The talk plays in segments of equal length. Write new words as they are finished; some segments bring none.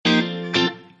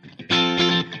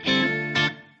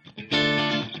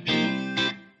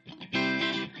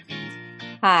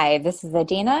Hi, this is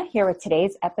Adina here with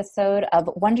today's episode of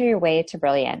Wonder Your Way to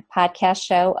Brilliant, podcast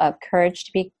show of Courage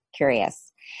to be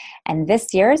Curious. And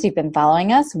this year, as you've been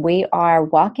following us, we are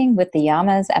walking with the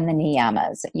yamas and the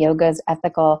niyamas, yoga's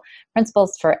ethical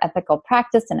principles for ethical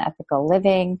practice and ethical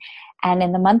living. And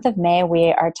in the month of May,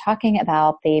 we are talking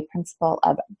about the principle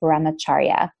of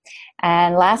brahmacharya.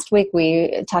 And last week,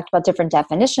 we talked about different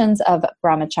definitions of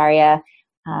brahmacharya,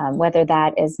 whether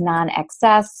that is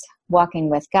non-excess, walking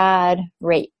with God,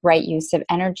 right use of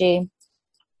energy.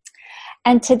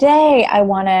 And today I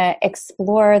want to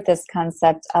explore this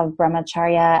concept of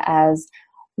brahmacharya as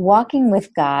walking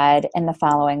with God in the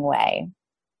following way.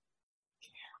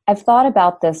 I've thought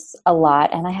about this a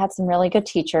lot, and I had some really good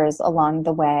teachers along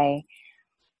the way.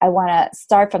 I want to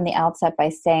start from the outset by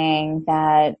saying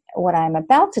that what I'm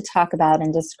about to talk about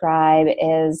and describe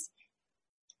is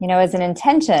as an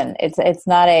intention. It's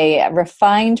not a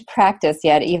refined practice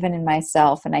yet, even in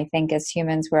myself. And I think as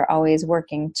humans, we're always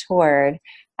working toward,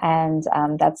 and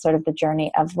that's sort of the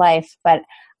journey of life. But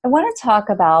I want to talk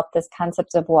about this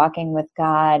concept of walking with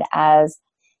God as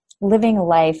living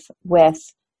life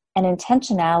with an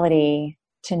intentionality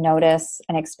to notice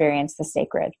and experience the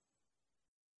sacred.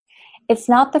 It's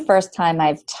not the first time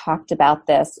I've talked about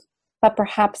this, but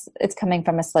perhaps it's coming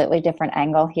from a slightly different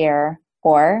angle here.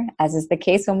 Or, as is the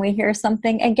case when we hear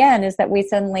something again, is that we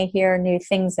suddenly hear new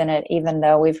things in it, even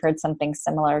though we've heard something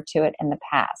similar to it in the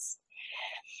past.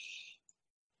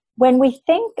 When we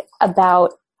think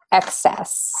about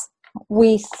excess,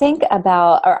 I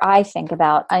think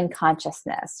about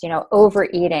unconsciousness,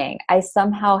 overeating. I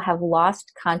somehow have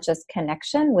lost conscious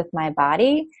connection with my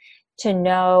body to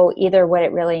know either what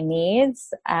it really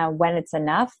needs, when it's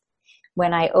enough.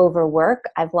 When I overwork,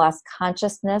 I've lost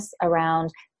consciousness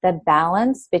around the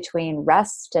balance between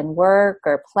rest and work,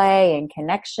 or play and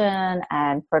connection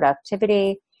and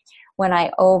productivity. When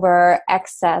I over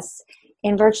excess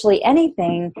in virtually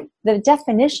anything, the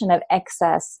definition of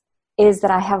excess is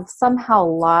that I have somehow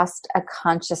lost a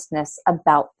consciousness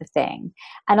about the thing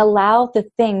and allow the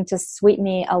thing to sweep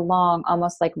me along,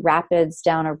 almost like rapids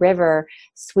down a river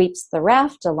sweeps the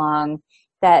raft along,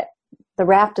 that the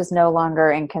raft is no longer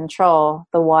in control.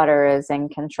 The water is in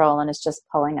control and it's just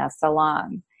pulling us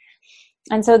along.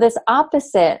 And so this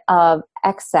opposite of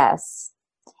excess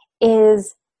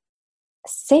is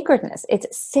sacredness.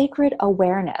 It's sacred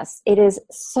awareness. It is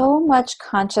so much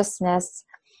consciousness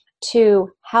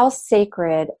to how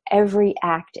sacred every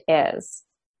act is.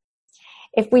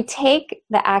 If we take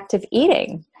the act of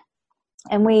eating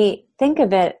and we think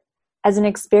of it as an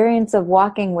experience of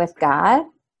walking with God,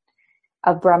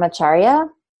 of brahmacharya,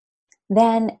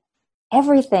 then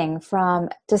everything from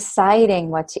deciding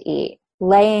what to eat,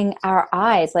 laying our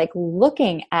eyes, like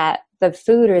looking at the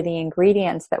food or the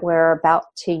ingredients that we're about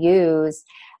to use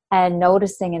and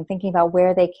noticing and thinking about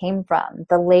where they came from,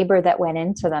 the labor that went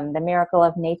into them, the miracle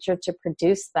of nature to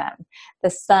produce them,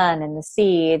 the sun and the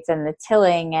seeds and the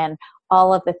tilling and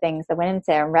all of the things that went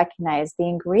into it, and recognize the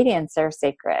ingredients are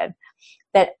sacred,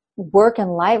 that work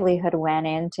and livelihood went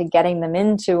into getting them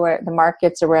into the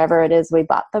markets or wherever it is we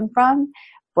bought them from,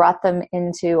 brought them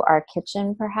into our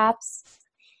kitchen perhaps.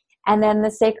 And then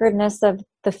the sacredness of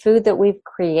the food that we've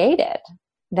created,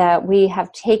 that we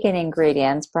have taken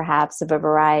ingredients perhaps of a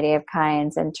variety of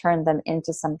kinds and turned them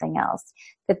into something else,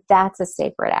 that's a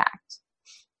sacred act.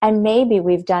 And maybe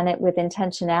we've done it with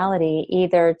intentionality,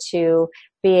 either to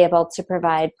be able to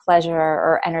provide pleasure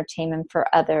or entertainment for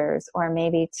others, or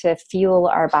maybe to fuel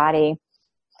our body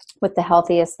with the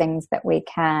healthiest things that we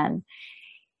can.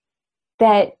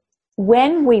 That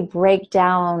when we break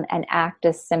down an act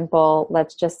as simple,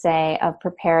 let's just say, of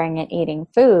preparing and eating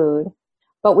food,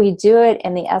 but we do it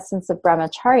in the essence of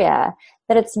brahmacharya,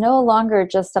 that it's no longer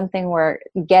just something we're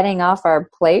getting off our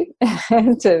plate,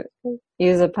 to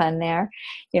use a pun there,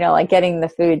 like getting the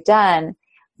food done,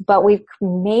 but we've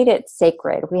made it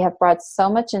sacred. We have brought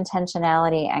so much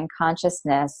intentionality and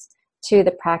consciousness to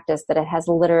the practice that it has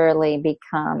literally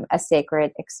become a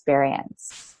sacred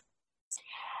experience.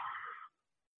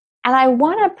 And I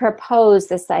want to propose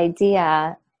this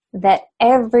idea that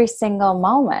every single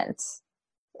moment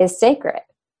is sacred.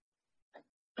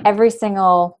 Every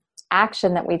single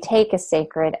action that we take is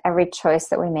sacred. Every choice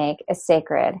that we make is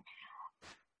sacred.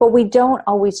 But we don't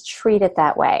always treat it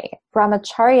that way.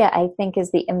 Brahmacharya, I think,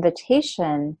 is the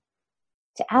invitation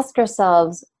to ask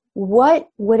ourselves, what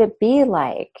would it be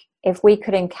like if we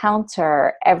could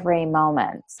encounter every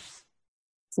moment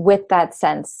with that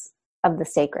sense of the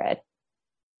sacred?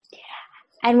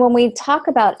 And when we talk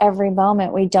about every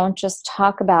moment, we don't just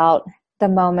talk about the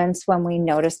moments when we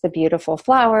notice the beautiful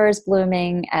flowers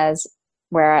blooming, as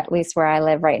at least where I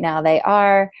live right now they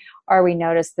are, or we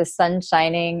notice the sun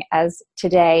shining as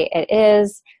today it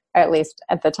is, or at least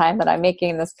at the time that I'm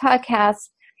making this podcast,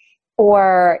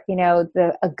 or,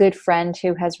 a good friend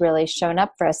who has really shown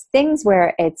up for us, things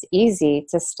where it's easy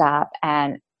to stop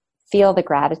and feel the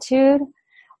gratitude,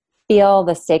 feel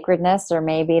the sacredness, or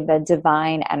maybe the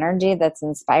divine energy that's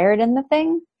inspired in the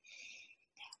thing.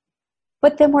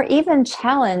 But then we're even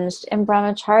challenged in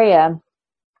brahmacharya,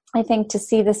 I think, to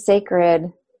see the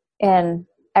sacred in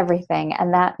everything.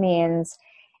 And that means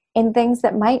in things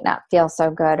that might not feel so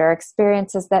good, or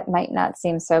experiences that might not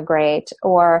seem so great,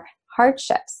 or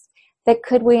hardships. That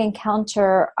could we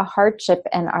encounter a hardship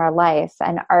in our life,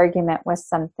 an argument with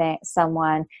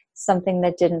someone, something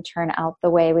that didn't turn out the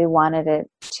way we wanted it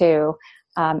to,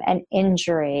 an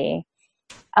injury,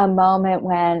 a moment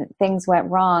when things went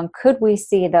wrong, could we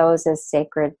see those as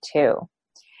sacred too?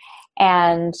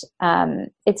 And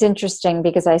it's interesting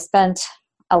because I spent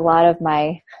a lot of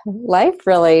my life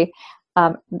really,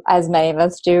 as many of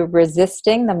us do,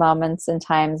 resisting the moments and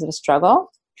times of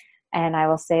struggle. And I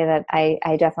will say that I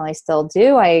definitely still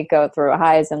do. I go through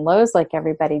highs and lows like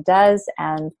everybody does,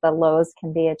 and the lows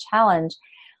can be a challenge.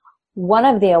 One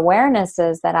of the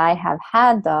awarenesses that I have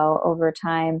had, though, over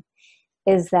time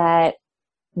is that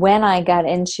when I got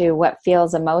into what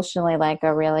feels emotionally like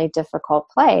a really difficult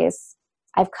place,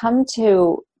 I've come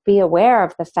to be aware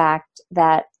of the fact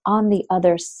that on the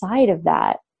other side of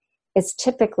that is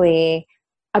typically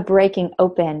a breaking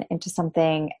open into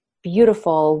something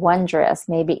beautiful, wondrous,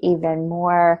 maybe even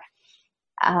more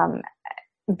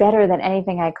better than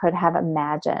anything I could have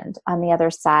imagined on the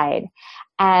other side.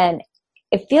 And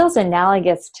it feels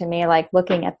analogous to me like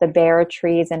looking at the bare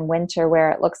trees in winter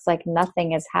where it looks like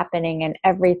nothing is happening and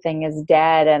everything is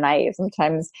dead. And I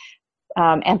sometimes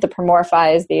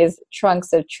anthropomorphize these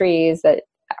trunks of trees that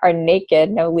are naked,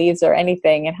 no leaves or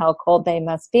anything, and how cold they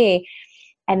must be.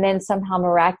 And then somehow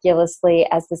miraculously,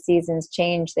 as the seasons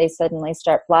change, they suddenly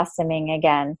start blossoming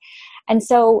again. And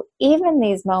so even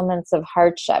these moments of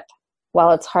hardship,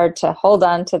 while it's hard to hold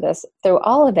on to this through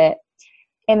all of it,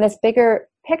 in this bigger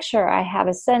picture, I have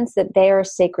a sense that they are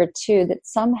sacred too, that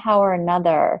somehow or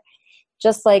another,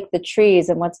 just like the trees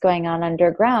and what's going on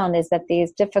underground, is that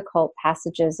these difficult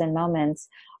passages and moments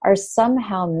are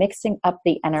somehow mixing up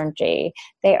the energy.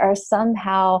 They are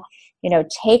somehow,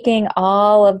 taking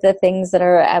all of the things that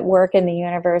are at work in the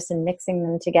universe and mixing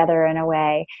them together in a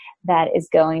way that is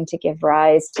going to give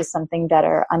rise to something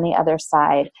better on the other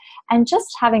side. And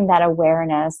just having that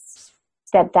awareness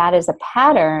that that is a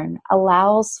pattern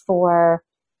allows for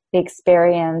the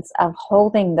experience of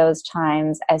holding those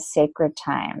times as sacred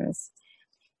times.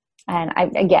 And I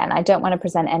don't want to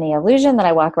present any illusion that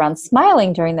I walk around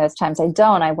smiling during those times. I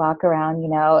don't. I walk around,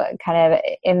 kind of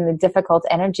in the difficult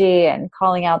energy and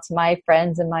calling out to my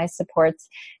friends and my supports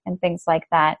and things like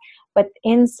that. But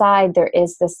inside there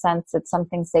is this sense that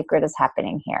something sacred is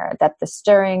happening here, that the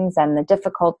stirrings and the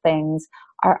difficult things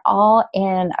are all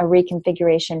in a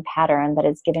reconfiguration pattern that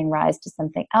is giving rise to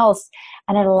something else.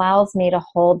 And it allows me to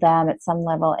hold them at some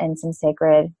level in some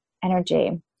sacred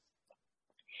energy.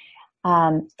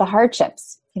 The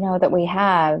hardships, that we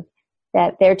have,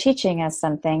 that they're teaching us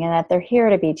something and that they're here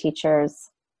to be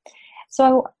teachers.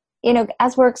 So,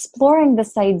 as we're exploring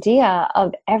this idea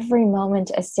of every moment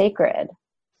as sacred,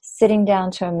 sitting down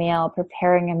to a meal,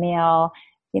 preparing a meal,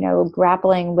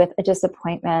 grappling with a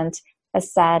disappointment, a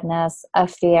sadness, a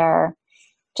fear,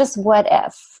 just what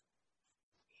if?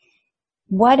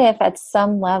 What if at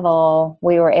some level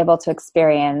we were able to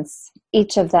experience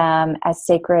each of them as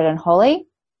sacred and holy?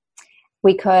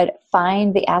 We could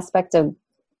find the aspect of,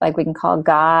 like, we can call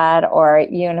God or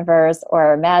universe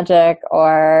or magic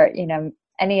or,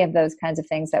 any of those kinds of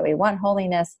things that we want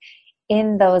holiness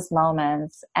in those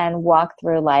moments and walk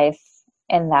through life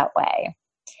in that way.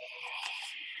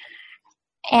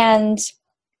 And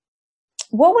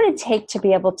what would it take to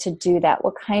be able to do that?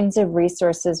 What kinds of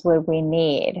resources would we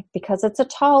need? Because it's a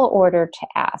tall order to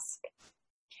ask.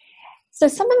 So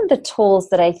some of the tools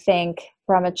that I think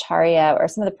brahmacharya, or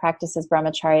some of the practices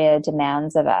brahmacharya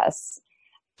demands of us.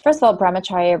 First of all,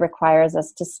 brahmacharya requires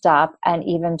us to stop and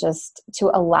even just to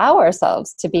allow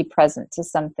ourselves to be present to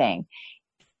something.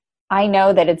 I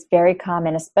know that it's very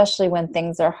common, especially when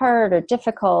things are hard or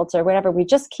difficult or whatever, we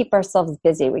just keep ourselves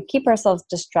busy. We keep ourselves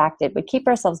distracted. We keep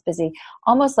ourselves busy,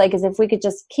 almost like as if we could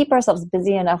just keep ourselves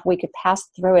busy enough, we could pass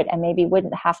through it and maybe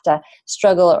wouldn't have to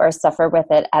struggle or suffer with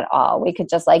it at all. We could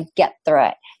just get through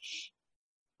it.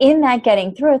 In that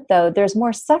getting through it, though, there's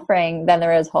more suffering than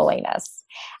there is holiness.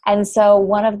 And so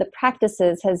one of the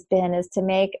practices is to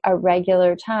make a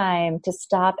regular time to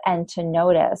stop and to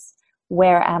notice,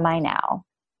 where am I now?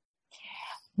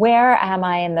 where am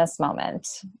I in this moment?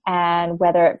 And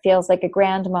whether it feels like a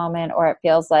grand moment or it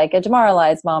feels like a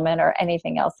demoralized moment or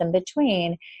anything else in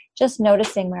between, just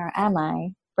noticing where am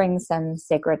I brings some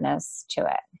sacredness to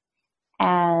it.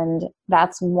 And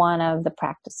that's one of the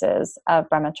practices of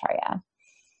brahmacharya.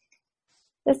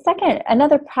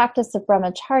 Another practice of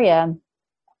brahmacharya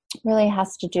really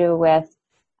has to do with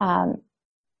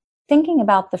thinking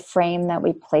about the frame that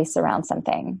we place around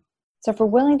something. So if we're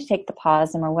willing to take the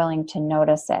pause and we're willing to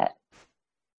notice it,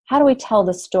 how do we tell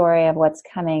the story of what's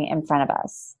coming in front of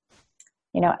us?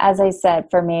 As I said,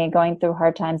 for me, going through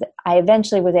hard times, I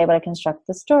eventually was able to construct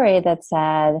the story that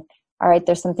said, all right,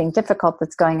 there's something difficult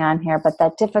that's going on here, but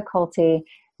that difficulty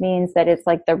means that it's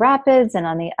like the rapids, and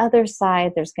on the other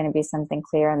side, there's going to be something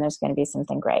clear and there's going to be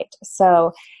something great.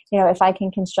 So, if I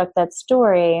can construct that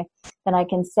story, then I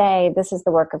can say, this is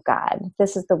the work of God.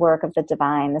 This is the work of the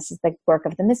divine. This is the work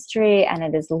of the mystery, and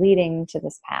it is leading to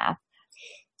this path.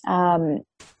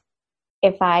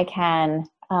 If I can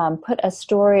put a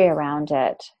story around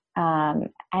it,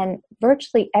 and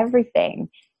virtually everything,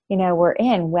 we're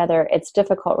in, whether it's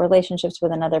difficult relationships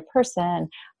with another person,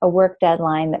 a work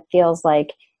deadline that feels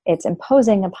like it's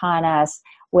imposing upon us,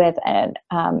 with a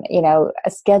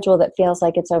schedule that feels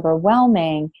like it's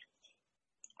overwhelming.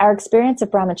 Our experience of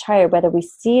brahmacharya, whether we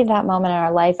see that moment in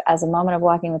our life as a moment of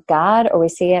walking with God or we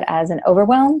see it as an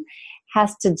overwhelm,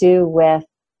 has to do with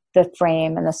the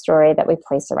frame and the story that we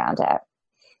place around it.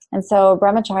 And so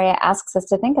brahmacharya asks us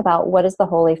to think about, what is the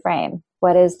holy frame?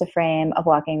 What is the frame of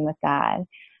walking with God?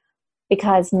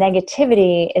 Because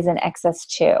negativity is an excess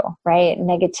too, right?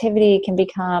 Negativity can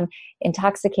become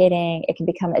intoxicating. It can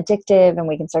become addictive, and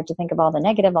we can start to think of all the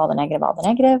negative, all the negative, all the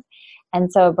negative. And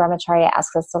so brahmacharya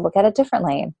asks us to look at it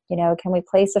differently. Can we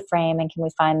place a frame, and can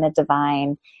we find the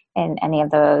divine in any of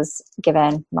those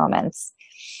given moments?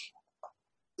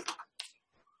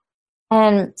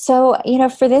 And so,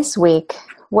 for this week,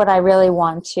 what I really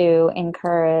want to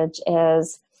encourage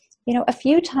is, a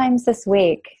few times this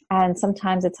week, and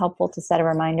sometimes it's helpful to set a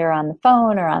reminder on the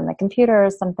phone or on the computer or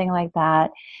something like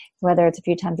that, whether it's a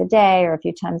few times a day or a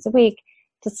few times a week,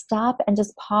 to stop and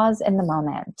just pause in the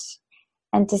moment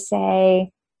and to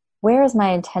say, where is my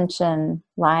intention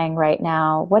lying right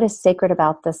now? What is sacred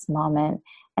about this moment?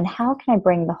 And how can I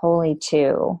bring the holy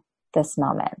to this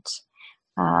moment?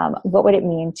 What would it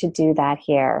mean to do that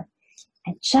here?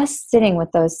 And just sitting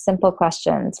with those simple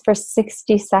questions for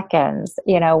 60 seconds,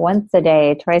 once a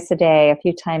day, twice a day, a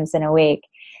few times in a week,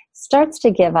 starts to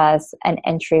give us an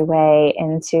entryway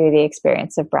into the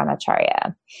experience of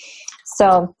brahmacharya.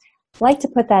 So I'd like to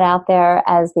put that out there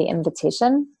as the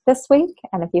invitation this week.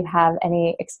 And if you have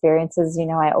any experiences,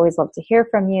 I always love to hear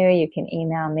from you. You can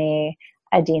email me,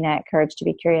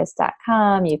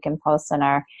 adina@couragetobecurious.com. You can post on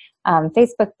our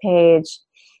Facebook page.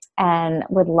 And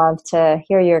would love to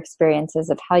hear your experiences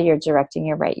of how you're directing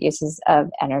your right uses of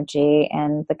energy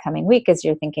in the coming week as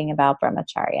you're thinking about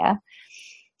brahmacharya.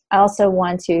 I also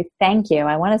want to thank you.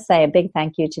 I want to say a big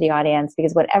thank you to the audience,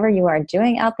 because whatever you are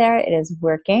doing out there, it is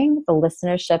working. The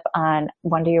listenership on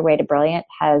Wonder Your Way to Brilliant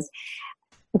has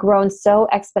grown so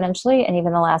exponentially in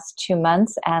even the last 2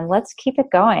 months, and let's keep it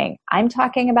going. I'm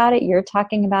talking about it. You're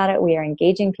talking about it. We are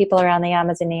engaging people around the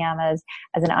yamas and niyamas.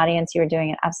 As an audience, you are doing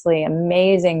an absolutely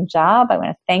amazing job. I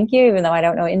want to thank you, even though I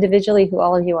don't know individually who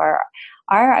all of you are.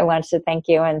 I wanted to thank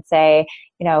you and say,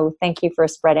 thank you for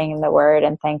spreading the word,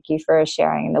 and thank you for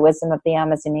sharing the wisdom of the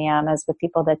yamas and niyamas with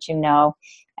people that you know,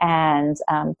 and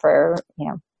for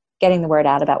getting the word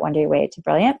out about Wonder Your Way to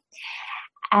Brilliant.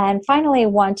 And finally,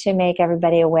 want to make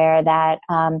everybody aware that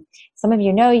some of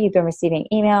you know you've been receiving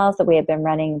emails that we have been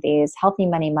running these healthy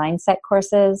money mindset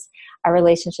courses. Our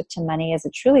relationship to money is a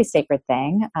truly sacred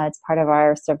thing. It's part of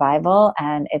our survival,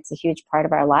 and it's a huge part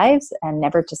of our lives, and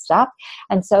never to stop.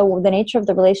 And so the nature of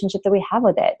the relationship that we have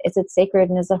with it, is it sacred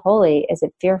and is it holy? Is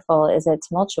it fearful? Is it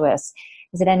tumultuous?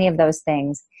 Is it any of those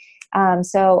things?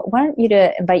 So I want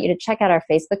to invite you to check out our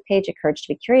Facebook page at Courage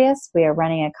to Be Curious. We are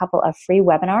running a couple of free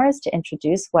webinars to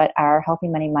introduce what our Healthy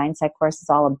Money Mindset course is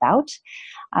all about.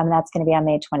 That's going to be on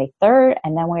May 23rd.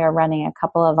 And then we are running a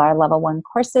couple of our level 1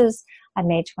 courses on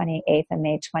May 28th and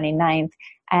May 29th.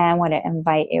 And I want to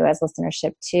invite you as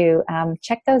listenership to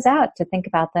check those out, to think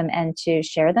about them and to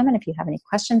share them. And if you have any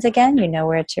questions, again, you know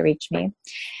where to reach me.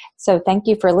 So thank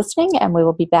you for listening, and we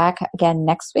will be back again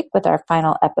next week with our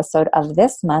final episode of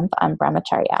this month on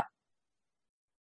brahmacharya.